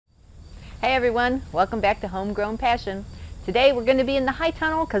Hey everyone, welcome back to Homegrown Passion. Today we're going to be in the high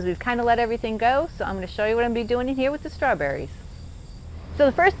tunnel because we've kind of let everything go, so I'm going to show you what I'm going to be doing in here with the strawberries. So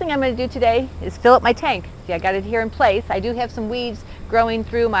the first thing I'm going to do today is fill up my tank. See, I got it here in place. I do have some weeds growing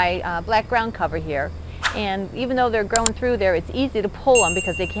through my black ground cover here, and even though they're growing through there, it's easy to pull them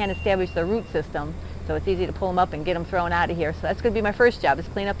because they can't establish their root system, so it's easy to pull them up and get them thrown out of here. So that's going to be my first job, is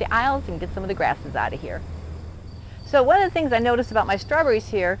clean up the aisles and get some of the grasses out of here. So one of the things I noticed about my strawberries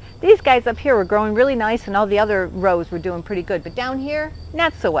here, these guys up here were growing really nice and all the other rows were doing pretty good, but down here,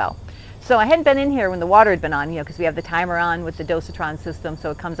 not so well. So I hadn't been in here when the water had been on, because we have the timer on with the Dosatron system,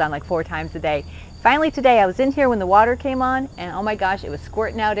 so it comes on like 4 times a day. Finally today I was in here when the water came on, and oh my gosh, it was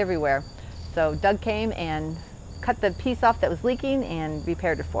squirting out everywhere. So Doug came and cut the piece off that was leaking and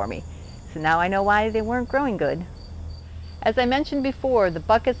repaired it for me. So now I know why they weren't growing good. As I mentioned before, the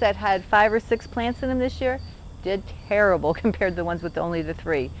buckets that had 5 or 6 plants in them this year did terrible compared to the ones with only the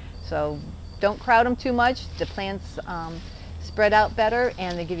 3. So don't crowd them too much. The plants spread out better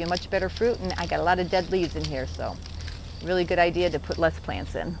and they give you much better fruit, and I got a lot of dead leaves in here, so really good idea to put less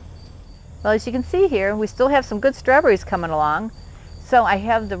plants in. Well, as you can see here, we still have some good strawberries coming along. So I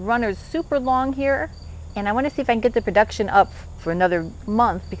have the runners super long here, and I want to see if I can get the production up for another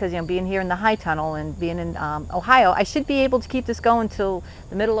month, because being here in the high tunnel and being in Ohio, I should be able to keep this going till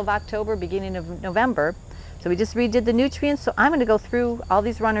the middle of October, beginning of November. So we just redid the nutrients, so I'm going to go through all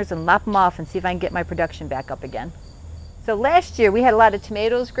these runners and lop them off and see if I can get my production back up again. So last year we had a lot of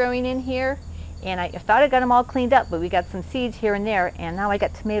tomatoes growing in here, and I thought I got them all cleaned up, but we got some seeds here and there, and now I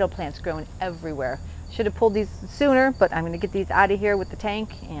got tomato plants growing everywhere. Should have pulled these sooner, but I'm going to get these out of here with the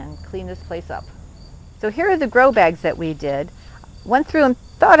tank and clean this place up. So here are the grow bags that we did. Went through and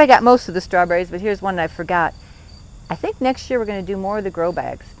thought I got most of the strawberries, but here's one that I forgot. I think next year we're going to do more of the grow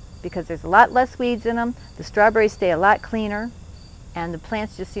bags, because there's a lot less weeds in them, the strawberries stay a lot cleaner, and the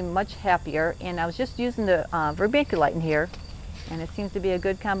plants just seem much happier. And I was just using the vermiculite in here, and it seems to be a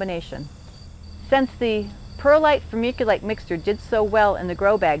good combination. Since the perlite vermiculite mixture did so well in the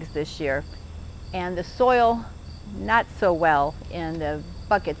grow bags this year, and the soil not so well in the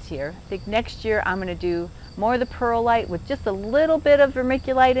buckets here, I think next year I'm going to do more of the perlite with just a little bit of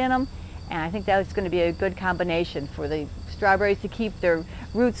vermiculite in them, and I think that's going to be a good combination for the strawberries to keep their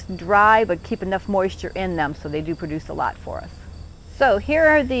roots dry but keep enough moisture in them so they do produce a lot for us. So here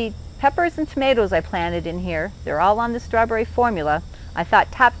are the peppers and tomatoes I planted in here. They're all on the strawberry formula. I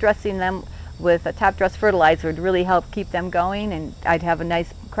thought top dressing them with a top dress fertilizer would really help keep them going, and I'd have a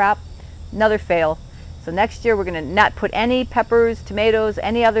nice crop. Another fail. So next year we're going to not put any peppers, tomatoes,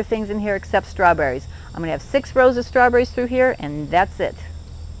 any other things in here except strawberries. I'm going to have 6 rows of strawberries through here, and that's it.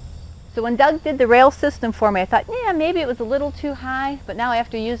 So when Doug did the rail system for me, I thought, yeah, maybe it was a little too high, but now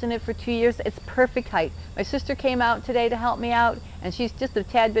after using it for 2 years, it's perfect height. My sister came out today to help me out, and she's just a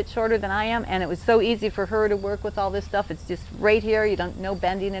tad bit shorter than I am, and it was so easy for her to work with all this stuff. It's just right here, you don't no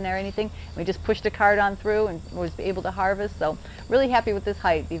bending in there or anything. We just pushed the cart on through and was able to harvest, so really happy with this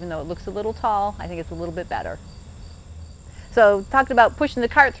height. Even though it looks a little tall, I think it's a little bit better. So talking about pushing the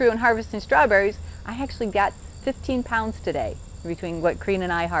cart through and harvesting strawberries, I actually got 15 pounds today between what Crean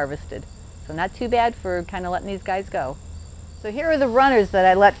and I harvested. So not too bad for kind of letting these guys go. So here are the runners that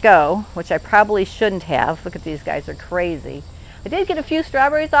I let go, which I probably shouldn't have. Look at these guys, they're crazy. I did get a few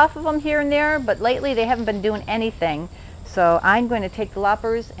strawberries off of them here and there, but lately they haven't been doing anything. So I'm going to take the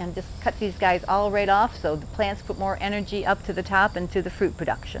loppers and just cut these guys all right off so the plants put more energy up to the top and to the fruit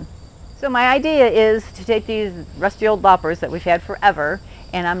production. So my idea is to take these rusty old loppers that we've had forever,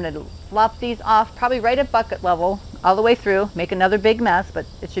 and I'm going to lop these off probably right at bucket level all the way through, make another big mess, but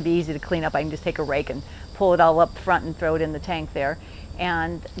it should be easy to clean up. I can just take a rake and pull it all up front and throw it in the tank there,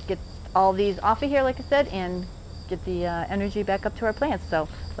 and get all these off of here, like I said, and get the energy back up to our plants. So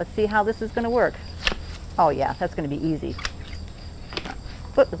let's see how this is going to work. Oh yeah, that's going to be easy.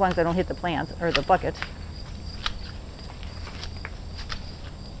 But as long as I don't hit the plant or the bucket.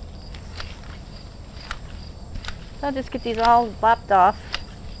 So I'll just get these all lopped off.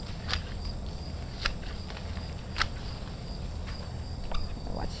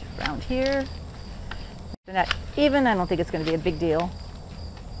 Watch around here. If they're not even, I don't think it's going to be a big deal.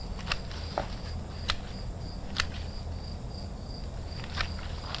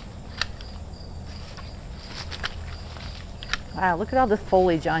 Wow, look at all the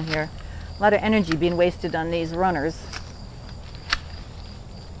foliage on here. A lot of energy being wasted on these runners.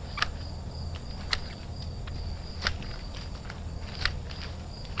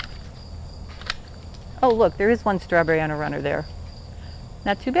 Oh look, there is one strawberry on a runner there.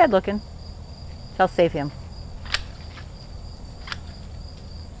 Not too bad looking. So I'll save him.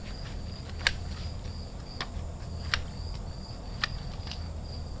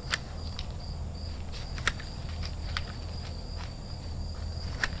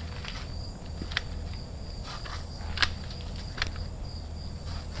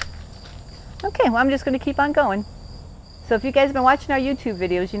 Okay, well, I'm just going to keep on going. So if you guys have been watching our YouTube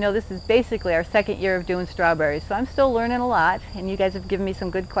videos, you know this is basically our second year of doing strawberries. So I'm still learning a lot, and you guys have given me some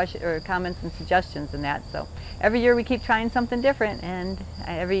good questions or comments and suggestions in that. So every year we keep trying something different, and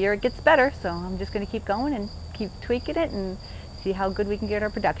every year it gets better. So I'm just going to keep going and keep tweaking it and see how good we can get our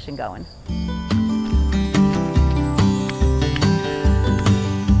production going.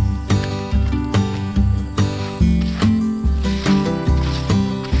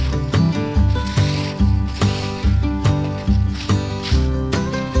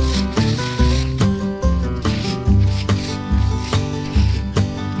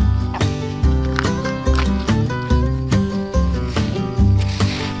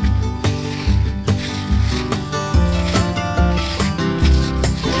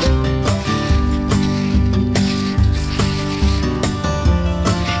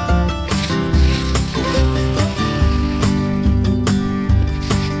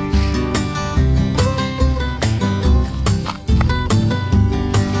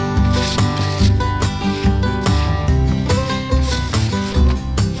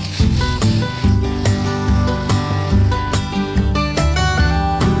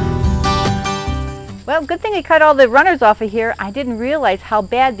 Well, good thing I cut all the runners off of here. I didn't realize how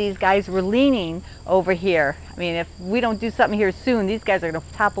bad these guys were leaning over here. I mean, if we don't do something here soon, these guys are going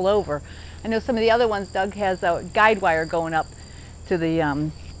to topple over. I know some of the other ones, Doug has a guide wire going up to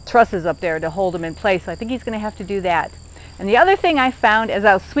the trusses up there to hold them in place, so I think he's going to have to do that. And the other thing I found as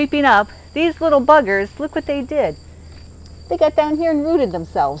I was sweeping up, these little buggers, look what they did. They got down here and rooted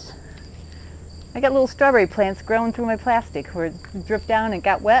themselves. I got little strawberry plants growing through my plastic where it dripped down and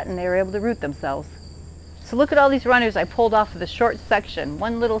got wet, and they were able to root themselves. So look at all these runners I pulled off of the short section,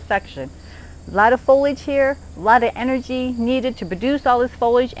 one little section. A lot of foliage here, a lot of energy needed to produce all this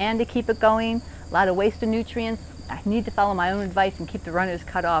foliage and to keep it going, a lot of waste of nutrients. I need to follow my own advice and keep the runners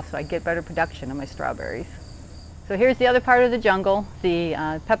cut off so I get better production of my strawberries. So here's the other part of the jungle,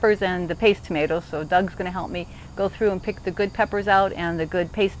 the peppers and the paste tomatoes. So Doug's going to help me go through and pick the good peppers out and the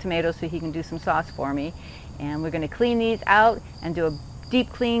good paste tomatoes so he can do some sauce for me. And we're going to clean these out and do a deep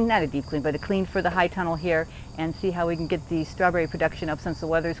clean, not a deep clean, but a clean for the high tunnel here, and see how we can get the strawberry production up since the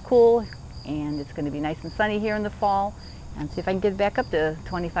weather's cool and it's going to be nice and sunny here in the fall, and see if I can get it back up to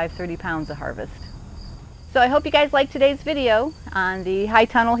 25-30 pounds of harvest. So I hope you guys liked today's video on the high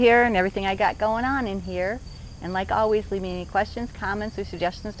tunnel here and everything I got going on in here. And like always, leave me any questions, comments, or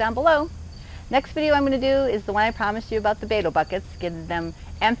suggestions down below. Next video I'm going to do is the one I promised you about the Beto buckets, getting them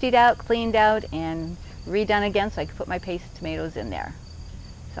emptied out, cleaned out, and redone again so I can put my paste tomatoes in there.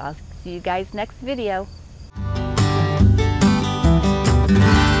 So I'll see you guys next video.